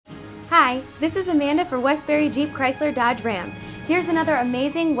Hi, this is Amanda for Westbury Jeep Chrysler Dodge Ram. Here's another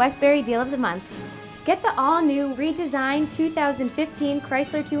amazing Westbury deal of the month. Get the all-new, redesigned 2015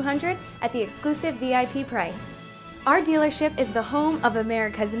 Chrysler 200 at the exclusive VIP price. Our dealership is the home of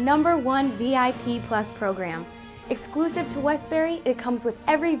America's #1 VIP Plus program. Exclusive to Westbury, it comes with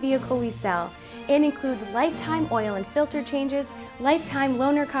every vehicle we sell. It includes lifetime oil and filter changes, lifetime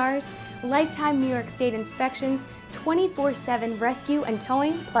loaner cars, lifetime New York State inspections, 24/7 rescue and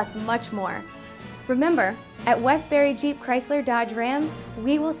towing, plus much more. Remember, at Westbury Jeep Chrysler Dodge Ram,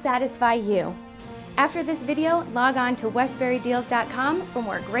 we will satisfy you. After this video, log on to westburydeals.com for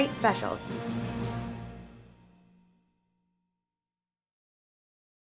more great specials.